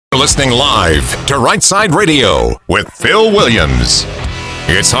listening live to Right Side Radio with Phil Williams.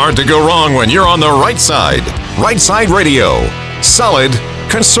 It's hard to go wrong when you're on the right side. Right Side Radio. Solid,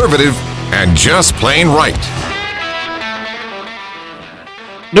 conservative, and just plain right.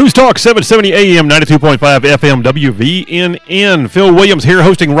 News Talk 770 AM, 92.5 FM, WVNN. Phil Williams here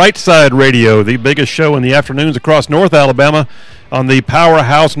hosting Right Side Radio, the biggest show in the afternoons across North Alabama on the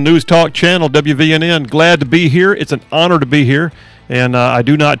Powerhouse News Talk channel, WVNN. Glad to be here. It's an honor to be here, and I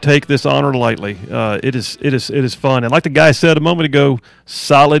do not take this honor lightly. It is fun. And like the guy said a moment ago,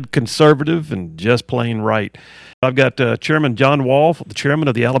 solid, conservative, and just plain right. I've got Chairman John Wahl, the chairman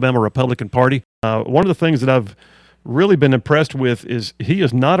of the Alabama Republican Party. One of the things that I've really been impressed with is he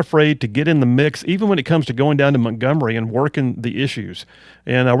is not afraid to get in the mix, even when it comes to going down to Montgomery and working the issues.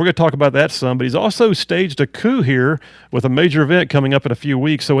 And we're going to talk about that some, but he's also staged a coup here with a major event coming up in a few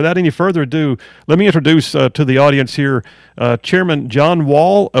weeks. So without any further ado, let me introduce to the audience here Chairman John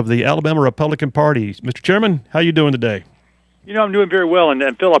Wahl of the Alabama Republican Party. Mr. Chairman, how you doing today? You know, I'm doing very well, and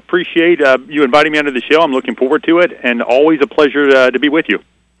Phil, I appreciate you inviting me onto the show. I'm looking forward to it, and always a pleasure to be with you.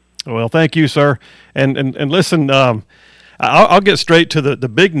 Well, thank you, sir. And listen, I'll get straight to the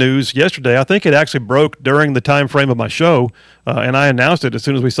big news yesterday. I think it actually broke during the time frame of my show, and I announced it as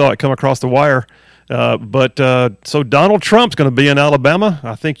soon as we saw it come across the wire. So Donald Trump's going to be in Alabama.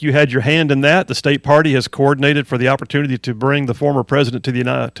 I think you had your hand in that. The state party has coordinated for the opportunity to bring the former president to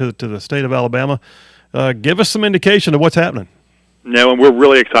the state of Alabama. Give us some indication of what's happening. No, and we're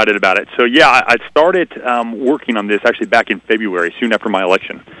really excited about it. So, yeah, I started working on this actually back in February, soon after my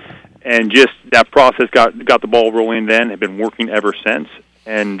election. And just that process got the ball rolling then, have been working ever since.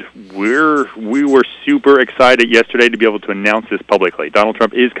 And we were super excited yesterday to be able to announce this publicly. Donald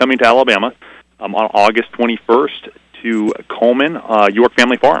Trump is coming to Alabama on August 21st to Coleman, York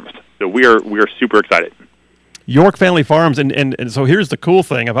Family Farms. So we are super excited. York Family Farms, and so here's the cool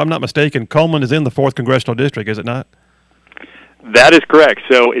thing. If I'm not mistaken, Coleman is in the 4th Congressional District, is it not? That is correct.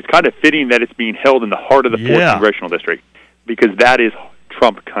 So it's kind of fitting that it's being held in the heart of the 4th Congressional District, because that is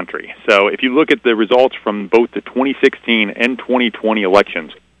Trump country. So if you look at the results from both the 2016 and 2020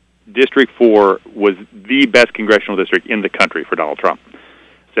 elections, District 4 was the best congressional district in the country for Donald Trump.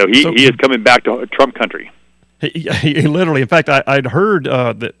 So he is coming back to Trump country. He literally, in fact, I'd heard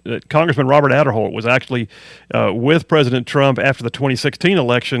that Congressman Robert Aderholt was actually with President Trump after the 2016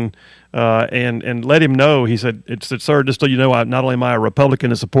 election and let him know. He said, "Sir, just so you know, not only am I a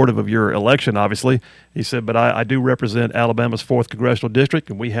Republican and supportive of your election, obviously," he said, "but I do represent Alabama's 4th Congressional District,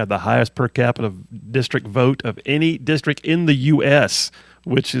 and we have the highest per capita district vote of any district in the U.S.,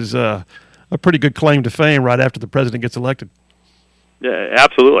 which is a pretty good claim to fame right after the president gets elected." Yeah,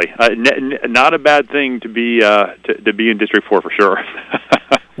 absolutely. Not a bad thing to be in District 4 for sure.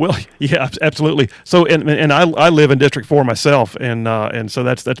 Well, yeah, absolutely. So, and I live in District 4 myself, and so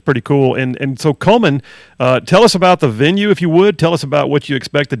that's pretty cool. And so Coleman, tell us about the venue, if you would. Tell us about what you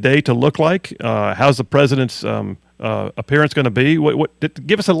expect the day to look like. How's the president's appearance going to be?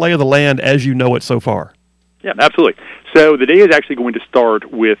 Give us a lay of the land as you know it so far. Yeah, absolutely. So the day is actually going to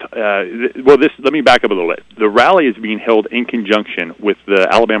start with, let me back up a little bit. The rally is being held in conjunction with the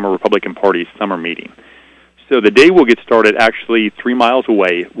Alabama Republican Party's summer meeting. So the day will get started actually 3 miles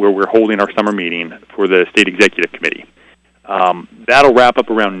away where we're holding our summer meeting for the State Executive Committee. That'll wrap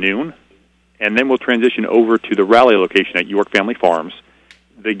up around noon, and then we'll transition over to the rally location at York Family Farms.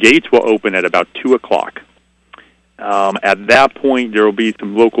 The gates will open at about 2 o'clock. At that point, there will be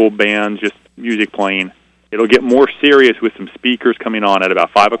some local bands, just music playing. It'll get more serious with some speakers coming on at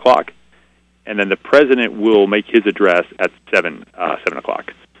about 5 o'clock, and then the president will make his address at 7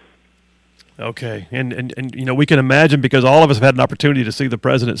 o'clock. Okay, and you know, we can imagine, because all of us have had an opportunity to see the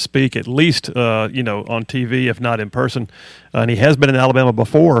president speak, at least on TV, if not in person, and he has been in Alabama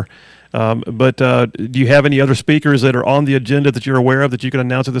before. But do you have any other speakers that are on the agenda that you're aware of that you can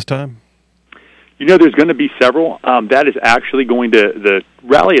announce at this time? You know, there's going to be several. That is actually the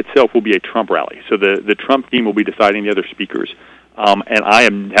rally itself will be a Trump rally. So the Trump team will be deciding the other speakers. And I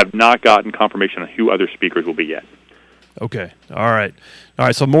have not gotten confirmation on who other speakers will be yet. Okay. All right.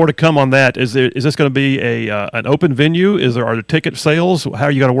 So more to come on that. Is this going to be an open venue? Are there ticket sales? How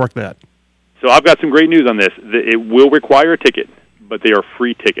are you going to work that? So I've got some great news on this. It will require a ticket, but they are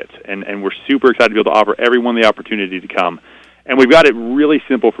free tickets. And we're super excited to be able to offer everyone the opportunity to come. And we've got it really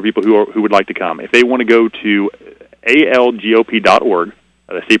simple for people who would like to come. If they want to go to algop.org,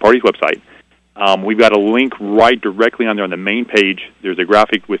 the state party's website, we've got a link right directly on there on the main page. There's a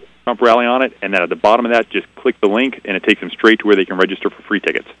graphic with Trump rally on it, and then at the bottom of that, just click the link, and it takes them straight to where they can register for free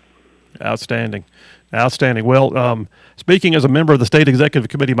tickets. Outstanding. Well, speaking as a member of the State Executive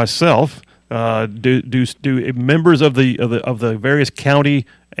Committee myself, do members of the various county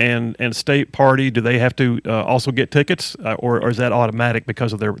and state party, do they have to also get tickets, or is that automatic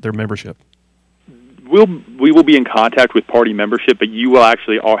because of their membership? We will be in contact with party membership, but you will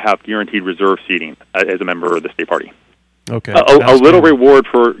actually all have guaranteed reserve seating as a member of the state party. Okay. A little reward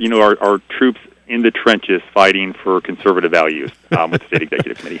for our troops in the trenches fighting for conservative values with the state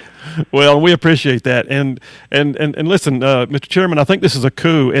executive committee. Well, we appreciate that, and listen, Mr. Chairman, I think this is a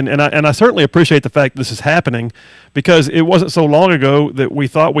coup, and I certainly appreciate the fact this is happening, because it wasn't so long ago that we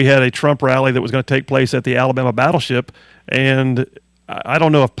thought we had a Trump rally that was going to take place at the Alabama battleship, and I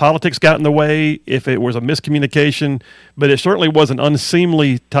don't know if politics got in the way, if it was a miscommunication, but it certainly was an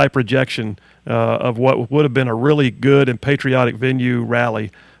unseemly type rejection of what would have been a really good and patriotic venue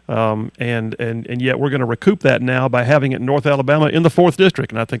rally. And yet we're going to recoup that now by having it in North Alabama in the 4th District,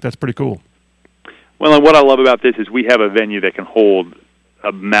 and I think that's pretty cool. Well, and what I love about this is we have a venue that can hold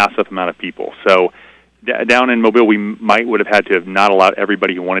a massive amount of people. So down in Mobile, we would have had to have not allowed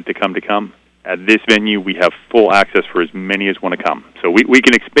everybody who wanted to come. At this venue, we have full access for as many as want to come. So we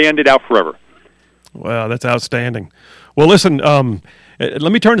can expand it out forever. Wow, that's outstanding. Well, listen,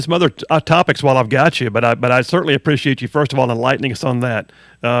 let me turn to some other topics while I've got you, but I certainly appreciate you, first of all, enlightening us on that.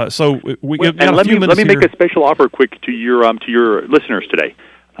 So we got a few minutes let me here. make a special offer quick to your listeners today.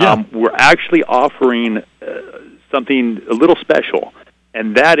 Yeah. We're actually offering something a little special,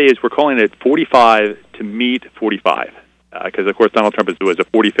 and that is we're calling it 45 to meet 45. Because, of course, Donald Trump was the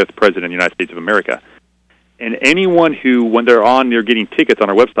 45th president of the United States of America. And anyone who, when they're getting tickets on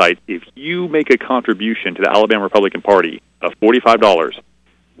our website, if you make a contribution to the Alabama Republican Party of $45,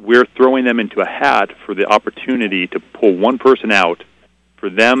 we're throwing them into a hat for the opportunity to pull one person out for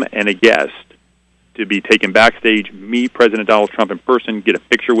them and a guest to be taken backstage, meet President Donald Trump in person, get a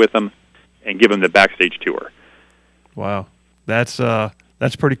picture with him, and give him the backstage tour. Wow. That's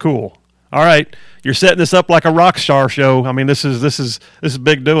pretty cool. All right, you're setting this up like a rock star show. I mean, this is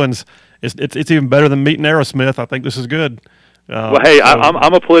big doings. It's even better than meeting Aerosmith. I think this is good. Well, hey,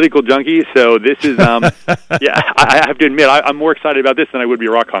 I'm a political junkie, so this is yeah. I have to admit, I'm more excited about this than I would be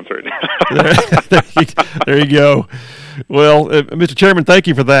a rock concert. there you go. Well, Mr. Chairman, thank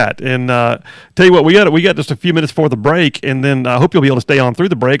you for that. And tell you what, we got just a few minutes for the break, and then I hope you'll be able to stay on through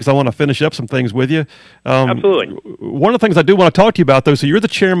the break because I want to finish up some things with you. Absolutely. One of the things I do want to talk to you about, though, so you're the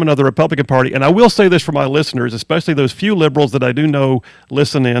chairman of the Republican Party, and I will say this for my listeners, especially those few liberals that I do know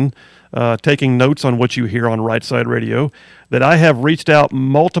listen in, taking notes on what you hear on Right Side Radio, that I have reached out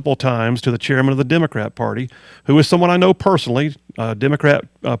multiple times to the chairman of the Democrat Party, who is someone I know personally, Democrat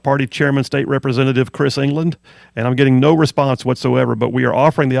Party Chairman State Representative Chris England, and I'm getting no response whatsoever, but we are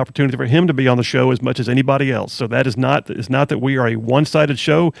offering the opportunity for him to be on the show as much as anybody else. So it's not that we are a one-sided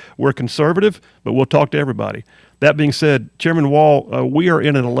show. We're conservative, but we'll talk to everybody. That being said, Chairman Wahl, we are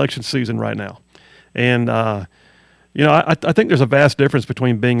in an election season right now, and I think there's a vast difference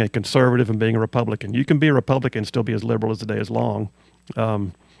between being a conservative and being a Republican. You can be a Republican and still be as liberal as the day is long.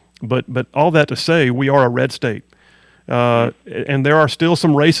 But all that to say, we are a red state. And there are still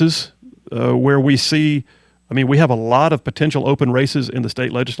some races where we see, we have a lot of potential open races in the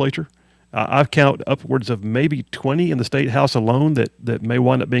state legislature. I've counted upwards of maybe 20 in the state house alone that may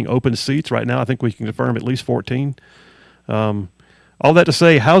wind up being open seats. Right now, I think we can confirm at least 14. All that to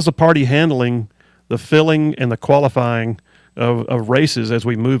say, how's the party handling the filling and the qualifying of races as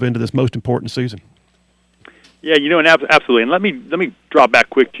we move into this most important season? Yeah, and absolutely. And let me drop back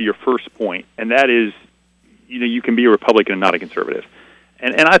quick to your first point, and that is, you can be a Republican and not a conservative.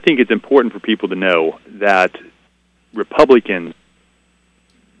 And I think it's important for people to know that Republicans,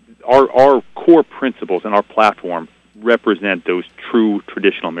 our core principles and our platform represent those true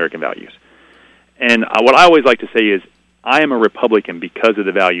traditional American values. And what I always like to say is, I am a Republican because of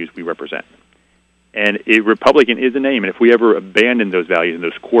the values we represent. And a Republican is a name, and if we ever abandon those values and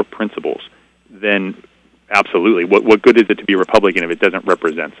those core principles, then absolutely, what good is it to be a Republican if it doesn't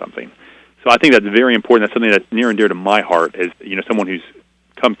represent something? So I think that's very important. That's something that's near and dear to my heart as someone who's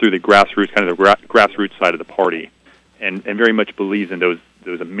come through the grassroots, kind of the grassroots side of the party, and very much believes in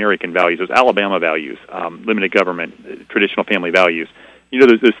those American values, those Alabama values, limited government, traditional family values.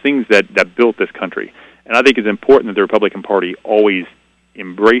 Those things that built this country. And I think it's important that the Republican Party always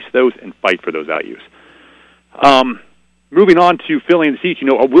embrace those and fight for those values. Moving on to filling the seats,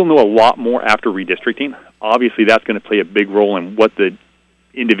 we'll know a lot more after redistricting. Obviously, that's going to play a big role in what the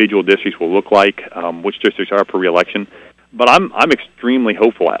individual districts will look like, which districts are up for re-election. But I'm extremely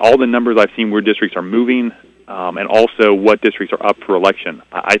hopeful. All the numbers I've seen where districts are moving, and also what districts are up for election,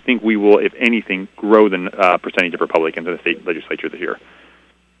 I think we will, if anything, grow the percentage of Republicans in the state legislature this year.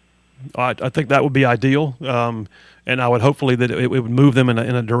 I think that would be ideal, and I would hopefully that it would move them in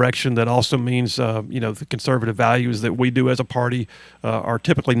a direction that also means, the conservative values that we do as a party are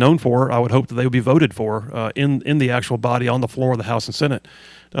typically known for. I would hope that they would be voted for in the actual body on the floor of the House and Senate.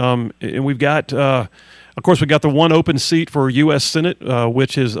 And we've got, of course, we got the one open seat for U.S. Senate,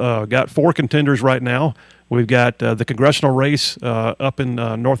 which has got 4 contenders right now. We've got the congressional race up in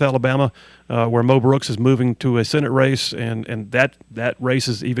North Alabama, where Mo Brooks is moving to a Senate race, and that race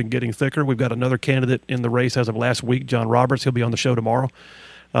is even getting thicker. We've got another candidate in the race as of last week, John Roberts. He'll be on the show tomorrow.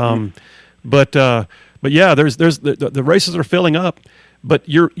 But yeah, there's the races are filling up. But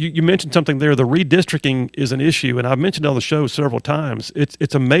you mentioned something there. The redistricting is an issue, and I've mentioned it on the show several times.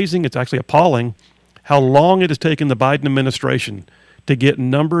 It's amazing. It's actually appalling how long it has taken the Biden administration to get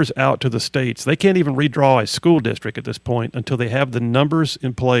numbers out to the states. They can't even redraw a school district at this point until they have the numbers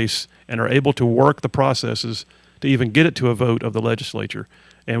in place and are able to work the processes to even get it to a vote of the legislature.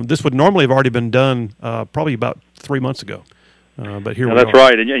 And this would normally have already been done probably about 3 months ago. But here we are. That's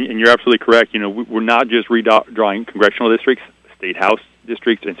right, and you're absolutely correct. We're not just redrawing congressional districts, state house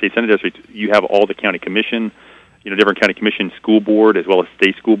districts, and state senate districts. You have all the county commission, different county commission, school board, as well as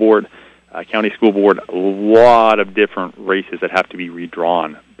state school board. County school board, a lot of different races that have to be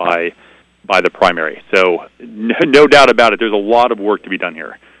redrawn by the primary. So no doubt about it, there's a lot of work to be done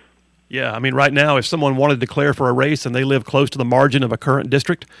here. Yeah, I mean, right now, if someone wanted to declare for a race and they live close to the margin of a current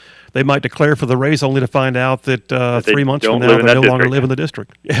district, they might declare for the race only to find out that 3 months from now they no longer live in the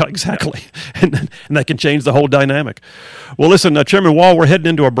district. Yeah, exactly. And that can change the whole dynamic. Well, listen, Chairman Wahl, we're heading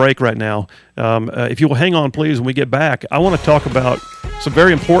into a break right now. If you will hang on, please, when we get back, I want to talk about some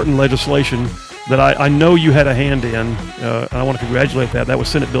very important legislation that I know you had a hand in. I want to congratulate that. That was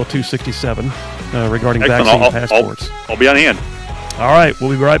Senate Bill 267 regarding vaccine passports. I'll be on hand. All right, we'll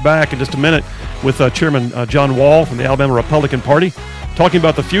be right back in just a minute with Chairman John Wahl from the Alabama Republican Party, talking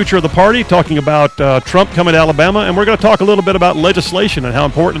about the future of the party, talking about Trump coming to Alabama, and we're going to talk a little bit about legislation and how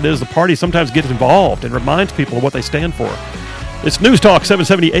important it is the party sometimes gets involved and reminds people of what they stand for. It's News Talk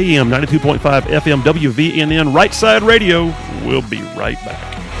 770 AM, 92.5 FM, WVNN, Right Side Radio. We'll be right back.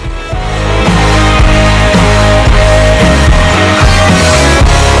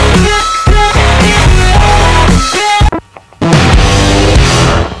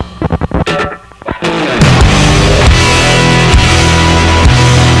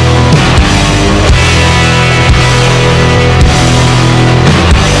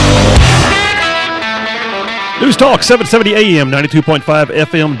 News Talk 770 AM, 92.5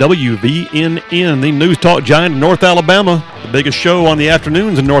 FM, WVNN, the News Talk giant of North Alabama. The biggest show on the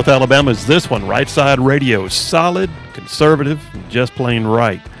afternoons in North Alabama is this one, Right Side Radio. Solid, conservative, just plain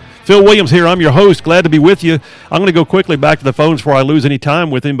right. Phil Williams here. I'm your host. Glad to be with you. I'm going to go quickly back to the phones before I lose any time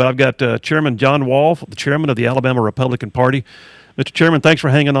with him, but I've got Chairman John Wahl, the chairman of the Alabama Republican Party. Mr. Chairman, thanks for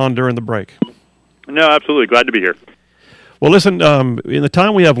hanging on during the break. No, absolutely. Glad to be here. Well, listen, in the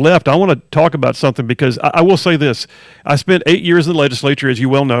time we have left, I want to talk about something because I will say this. I spent 8 years in the legislature, as you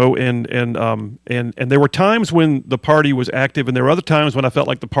well know, and there were times when the party was active, and there were other times when I felt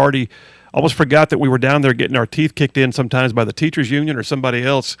like the party almost forgot that we were down there getting our teeth kicked in sometimes by the teachers union or somebody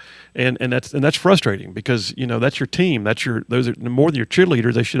else, and that's frustrating because that's your team, those are more than your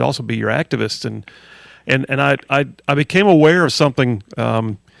cheerleaders. They should also be your activists, and I became aware of something.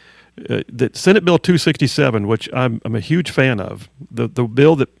 That Senate Bill 267, which I'm a huge fan of, the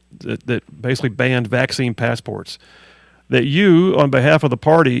bill that basically banned vaccine passports, that you, on behalf of the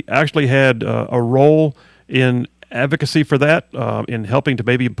party, actually had a role in advocacy for that, in helping to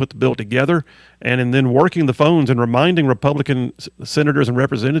maybe put the bill together, and in then working the phones and reminding Republican senators and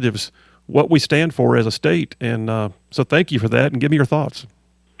representatives what we stand for as a state. And so thank you for that, and give me your thoughts.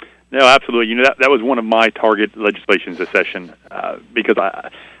 No, absolutely. That was one of my target legislations this session because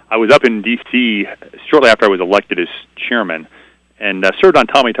I was up in D.C. shortly after I was elected as chairman and served on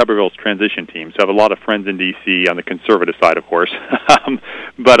Tommy Tuberville's transition team. So I have a lot of friends in D.C. on the conservative side, of course.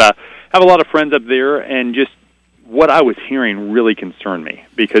 But have a lot of friends up there, and just what I was hearing really concerned me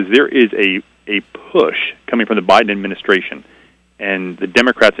because there is a push coming from the Biden administration and the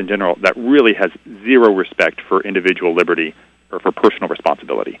Democrats in general that really has zero respect for individual liberty or for personal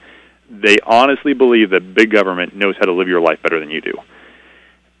responsibility. They honestly believe that big government knows how to live your life better than you do.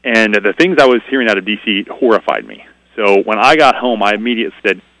 And the things I was hearing out of D.C. horrified me. So when I got home, I immediately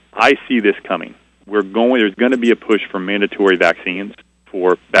said, I see this coming. There's going to be a push for mandatory vaccines,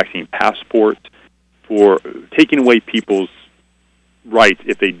 for vaccine passports, for taking away people's rights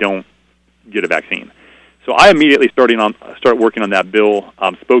if they don't get a vaccine. So I immediately started working on that bill,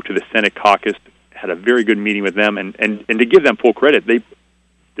 spoke to the Senate caucus, had a very good meeting with them, and to give them full credit, the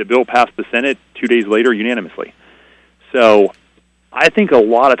bill passed the Senate 2 days later unanimously. So I think a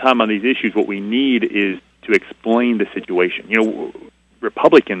lot of time on these issues, what we need is to explain the situation.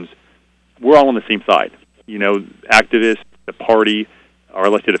 Republicans, we're all on the same side. Activists, the party, our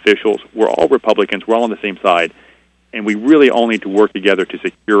elected officials, we're all Republicans. We're all on the same side. And we really all need to work together to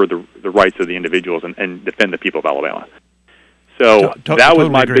secure the rights of the individuals and defend the people of Alabama. So that was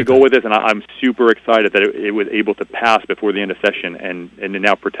my big goal with this, and I'm super excited that it was able to pass before the end of session, and it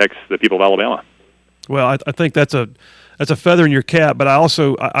now protects the people of Alabama. Well, I think that's a feather in your cap, but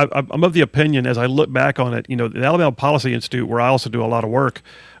I'm of the opinion, as I look back on it, the Alabama Policy Institute, where I also do a lot of work,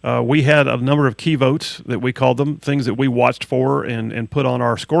 we had a number of key votes that we called them, things that we watched for and put on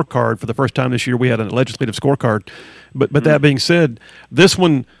our scorecard. For the first time this year, we had a legislative scorecard. But that being said, this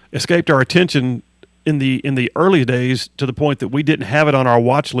one escaped our attention in the early days to the point that we didn't have it on our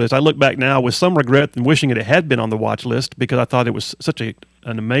watch list. I look back now with some regret and wishing it had been on the watch list because I thought it was such an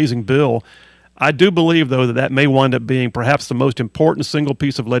amazing bill. I do believe, though, that may wind up being perhaps the most important single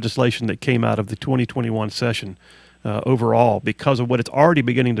piece of legislation that came out of the 2021 session overall because of what it's already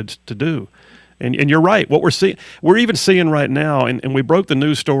beginning to do. And you're right. What we're even seeing right now, and we broke the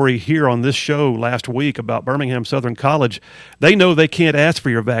news story here on this show last week about Birmingham Southern College. They know they can't ask for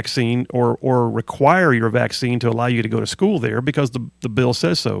your vaccine or require your vaccine to allow you to go to school there because the bill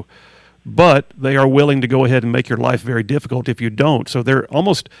says so. But they are willing to go ahead and make your life very difficult if you don't. So they're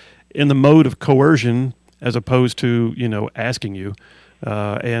almost in the mode of coercion as opposed to, asking you.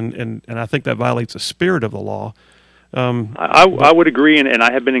 And I think that violates the spirit of the law. I would agree, and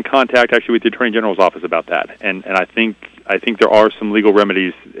I have been in contact actually with the Attorney General's office about that, and I think there are some legal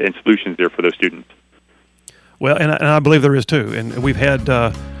remedies and solutions there for those students. Well, and I believe there is too, and we've had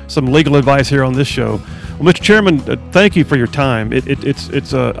some legal advice here on this show. Well, Mr. Chairman, thank you for your time. I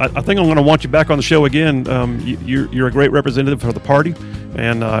think I'm going to want you back on the show again. You're a great representative for the party,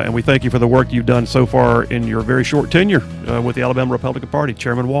 and we thank you for the work you've done so far in your very short tenure with the Alabama Republican Party,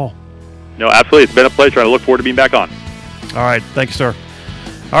 Chairman Wahl. No, absolutely. It's been a pleasure. I look forward to being back on. All right. Thank you, sir.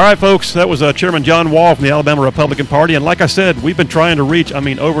 All right, folks. That was Chairman John Wahl from the Alabama Republican Party. And like I said, we've been trying to reach,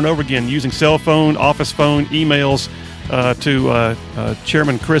 over and over again, using cell phone, office phone, emails to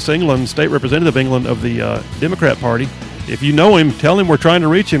Chairman Chris England, State Representative England of the Democrat Party. If you know him, tell him we're trying to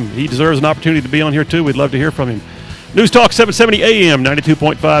reach him. He deserves an opportunity to be on here, too. We'd love to hear from him. News Talk 770 AM,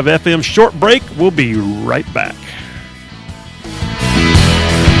 92.5 FM. Short break. We'll be right back.